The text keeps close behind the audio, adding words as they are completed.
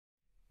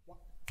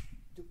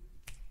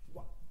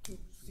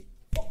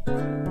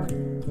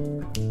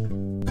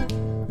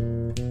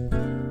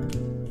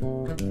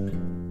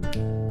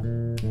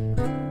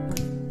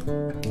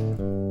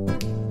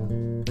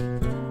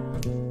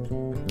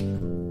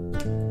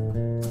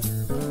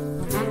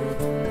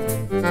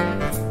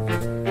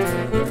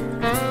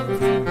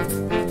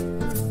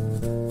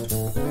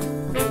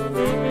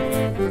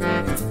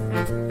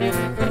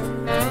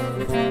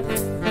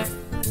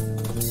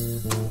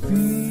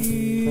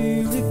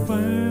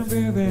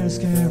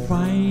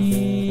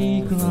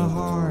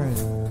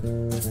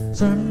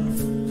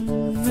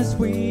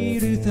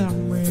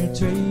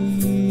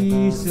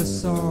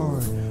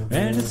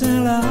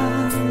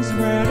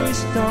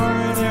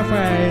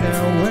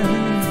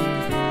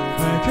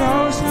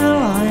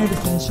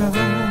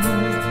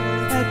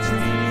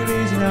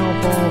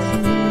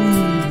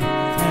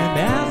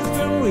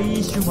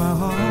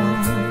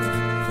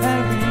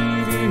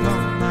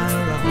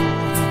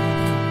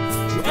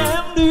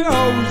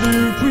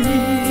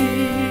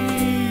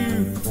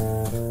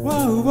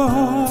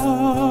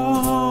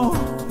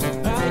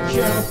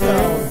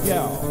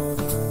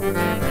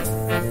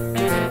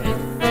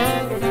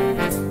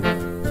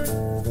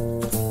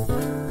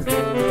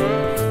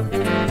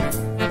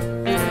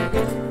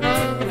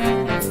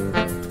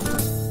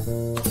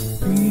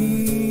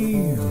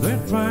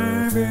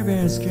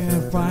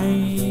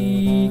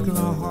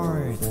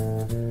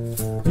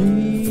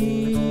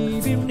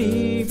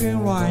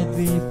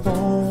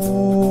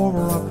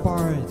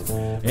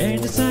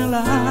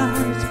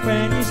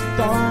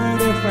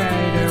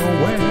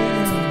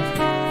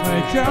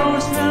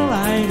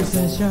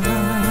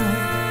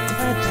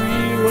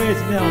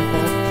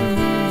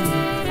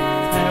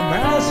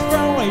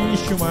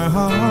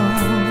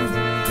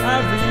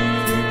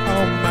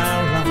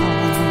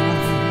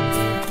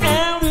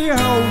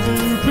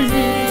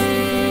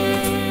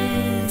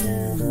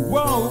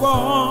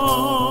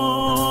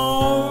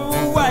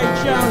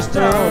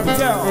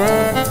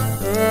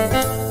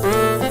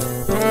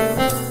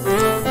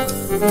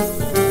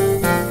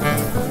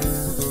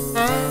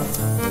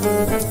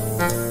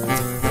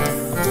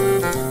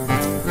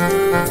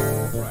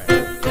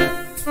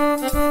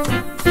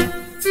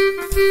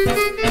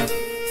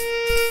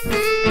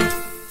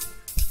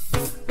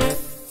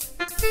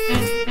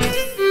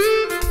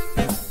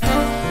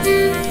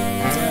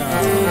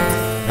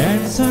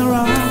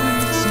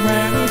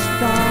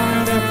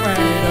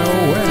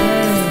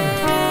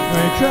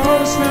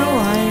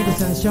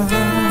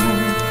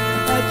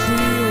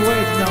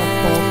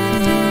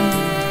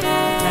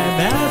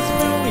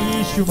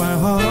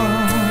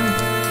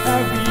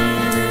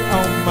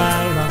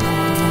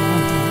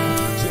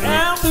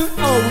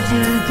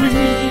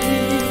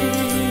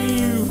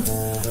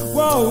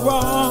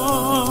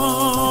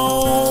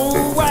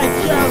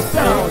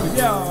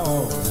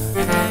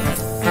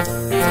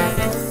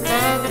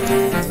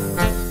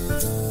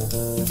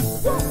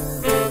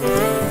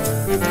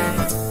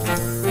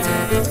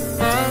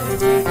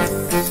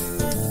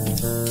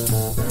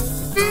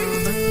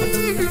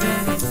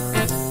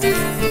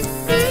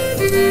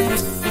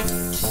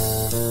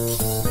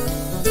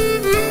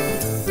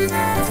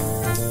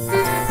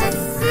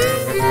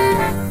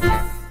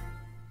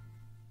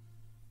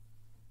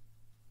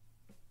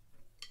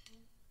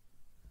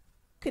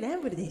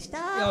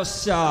よっ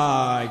し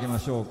ゃー、行きま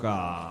しょう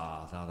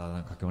か。さあ、だんだ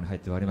ん佳境に入っ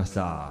てまいりまし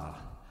た。あ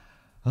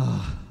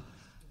あ、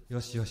よ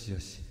しよしよ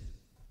し、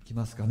行き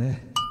ますか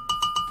ね。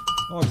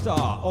お、来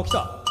た、お、来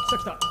た、来た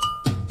来た。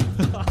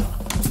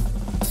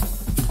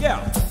Yeah,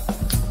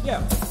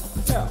 yeah,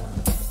 yeah,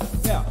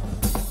 yeah,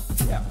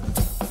 yeah,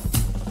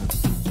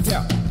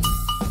 yeah.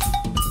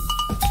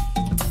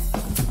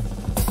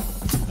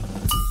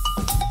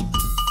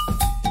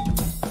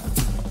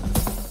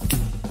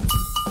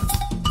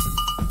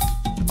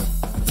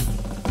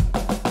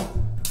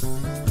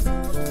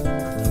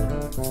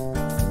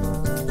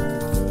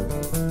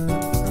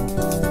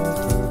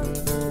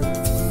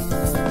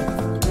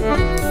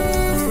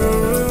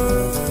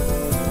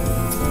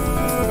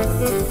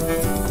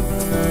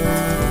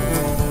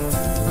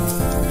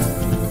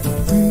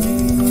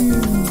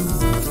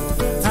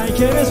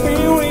 Get a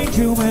spirit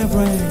to my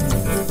brain.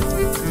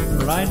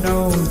 Right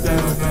now,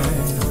 down there.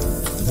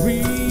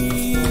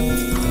 Dream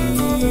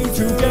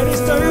to get it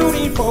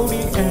started for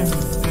the end.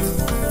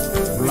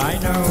 Right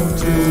now,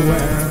 to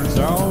where it's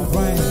all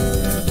right.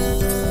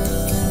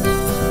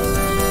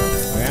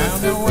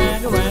 And the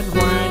wind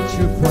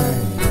to pray.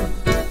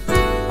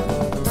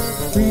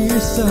 Feel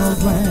so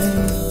bright.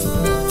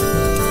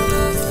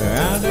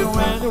 And the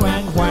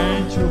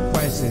wind to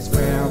press is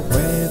where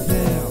we're there.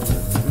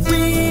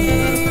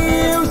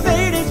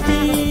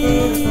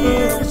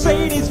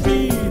 Say this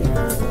beat,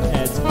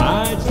 it's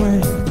my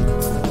train.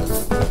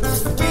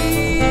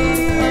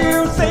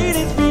 Say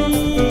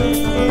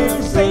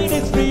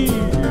this beat,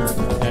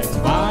 it's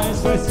my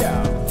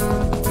special.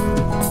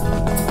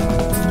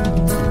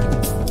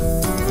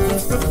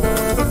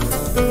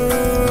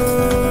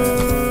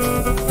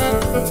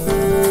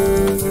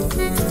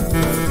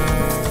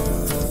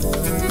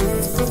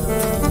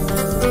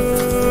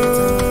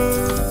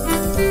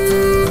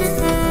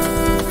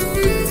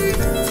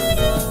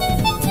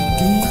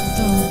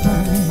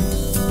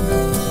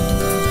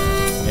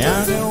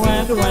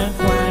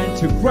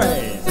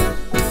 praise.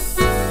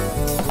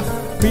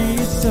 Be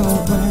so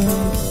brave.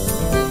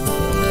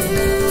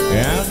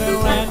 And the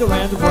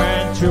land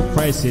went to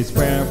places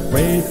where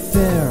faith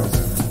there's.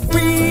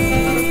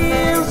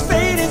 Feel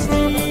faith is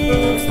me,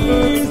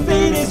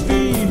 faith is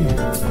me.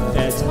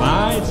 That's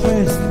my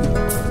twist.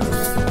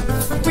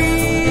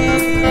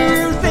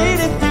 Feel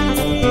faith is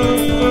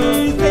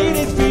me, faith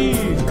is me.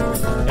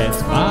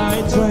 That's my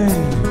twist.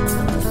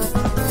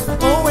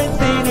 Always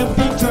in a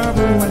big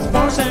trouble when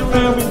sports and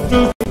love with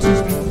me to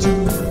speak to.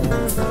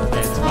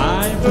 That's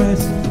my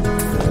twist.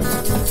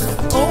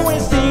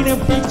 Always in a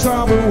big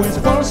trouble when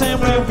sports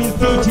and love with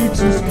me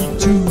to speak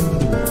to.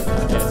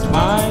 That's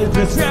my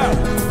twist.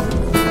 Yeah.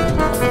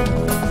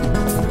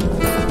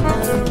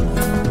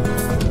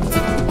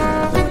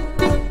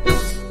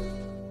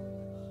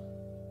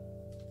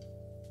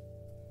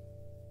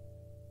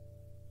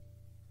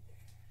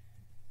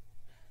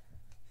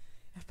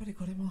やっぱり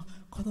これも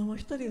子供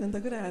一人産んだ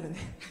ぐらいあるね。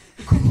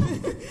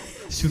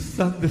出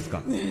産です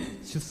か？ね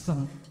出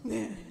産。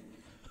ね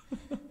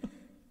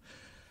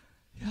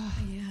いや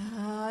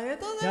ー、ありが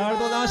とうござい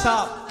ます。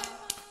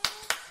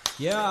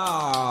いや、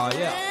あり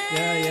がとうご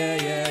ざ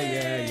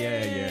いました。いや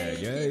ー、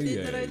いや、聞いてい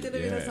ただいてる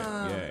皆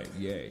さん。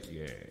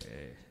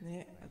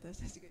ね、私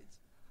たちが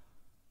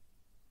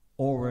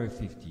over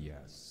 50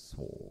 years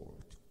old.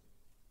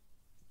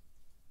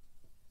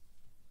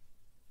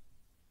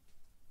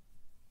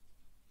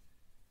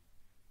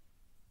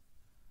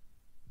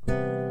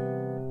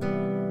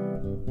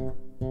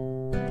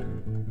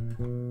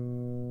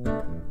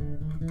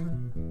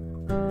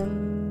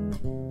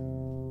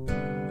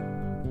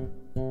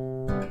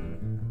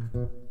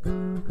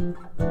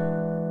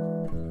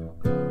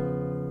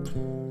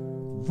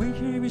 We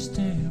have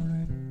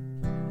stared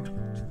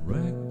to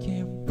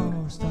wrecking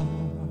for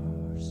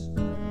stars.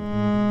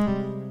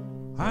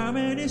 How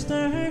many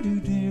stars do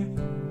there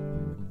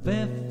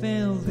that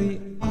fill the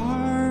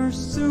earth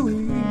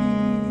sweet?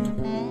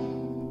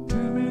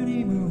 Too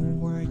many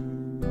moonlight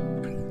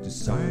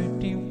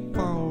deciding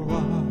for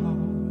life.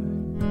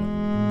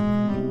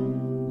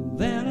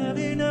 Then I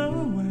didn't know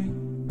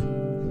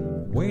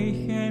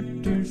we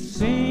had to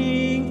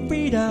sing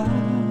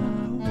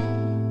freedom.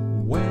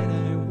 When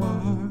I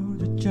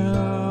was a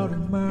child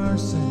of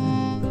mercy,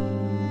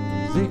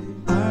 the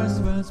earth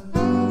was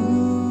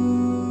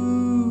blue,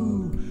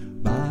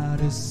 but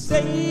the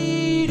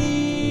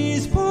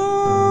Sadie's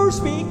poor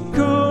speak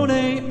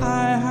only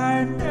I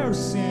had never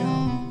seen.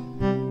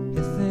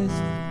 It says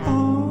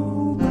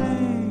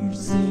always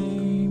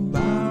sing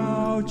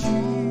about you.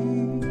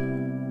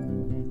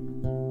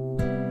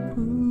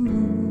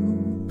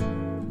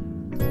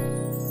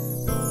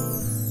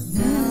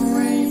 Now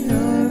I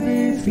know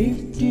we're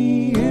 50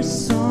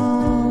 years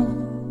old.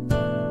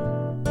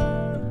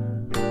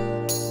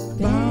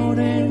 Now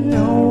they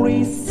know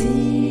it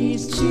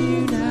sees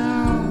you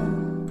now.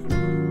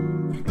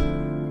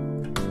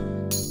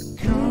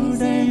 'Cause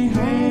they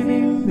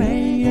haven't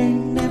made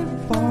an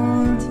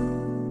effort.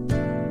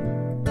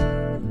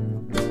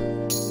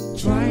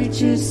 Try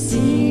to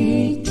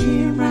see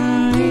to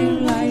my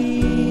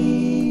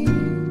life.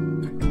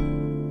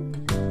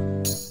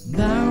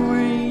 Now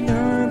I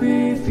know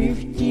we're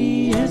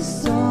 50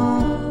 years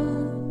old.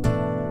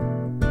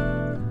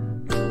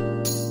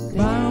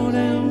 Now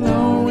they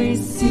know it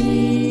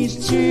sees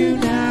you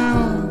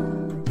now.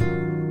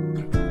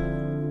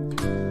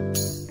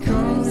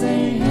 'Cause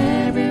they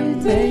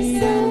haven't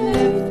made an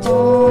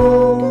effort.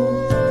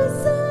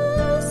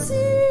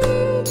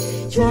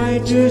 Try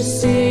to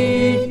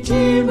see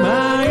to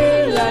my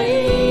life.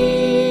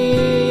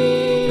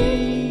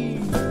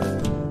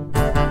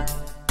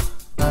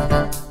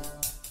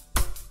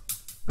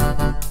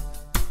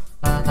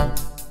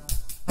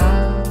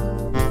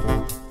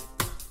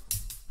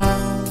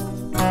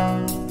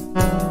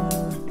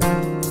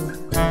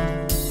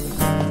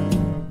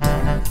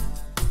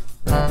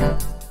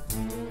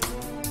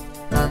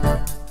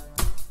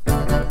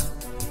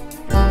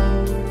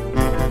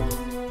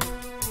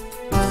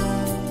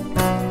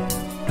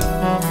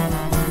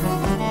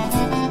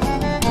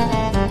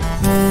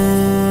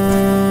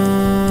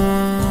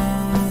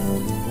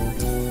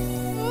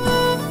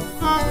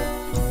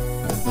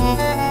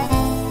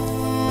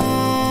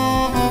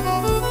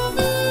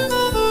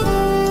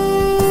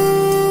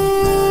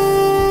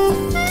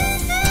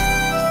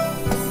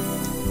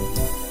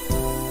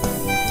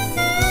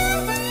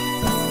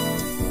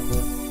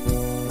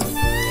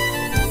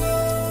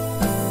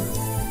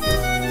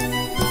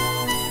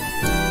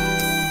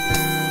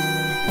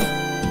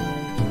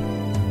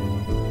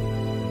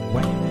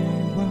 When I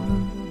was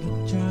a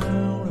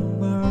child of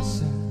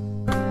mercy,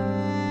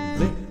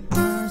 the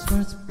earth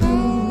was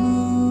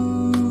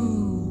blue,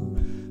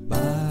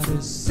 but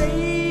the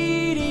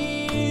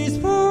city's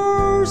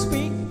poor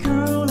speak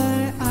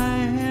only I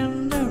have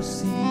never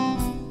seen.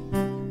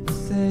 It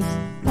says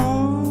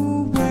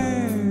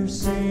always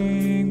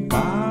sing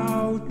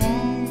about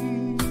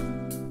you.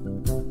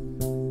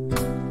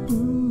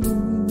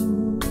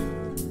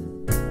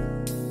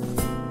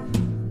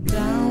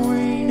 Now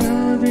I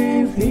know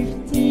they're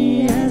 50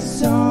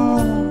 years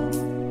old.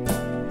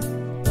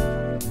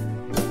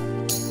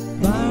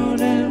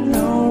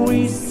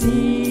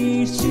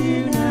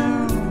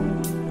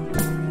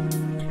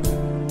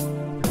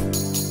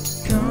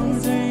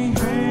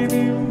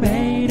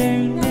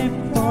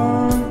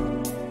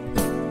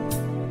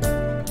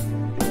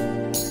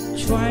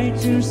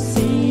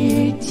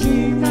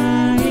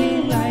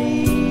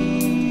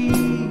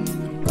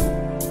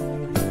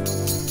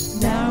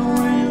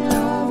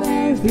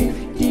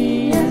 50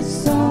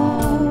 years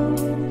old.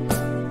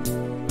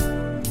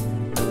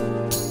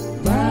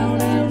 Brown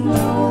and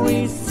low,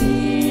 it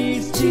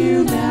sees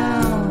you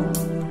now.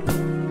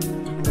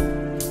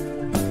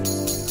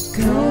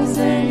 Cause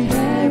they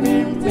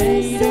haven't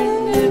made it.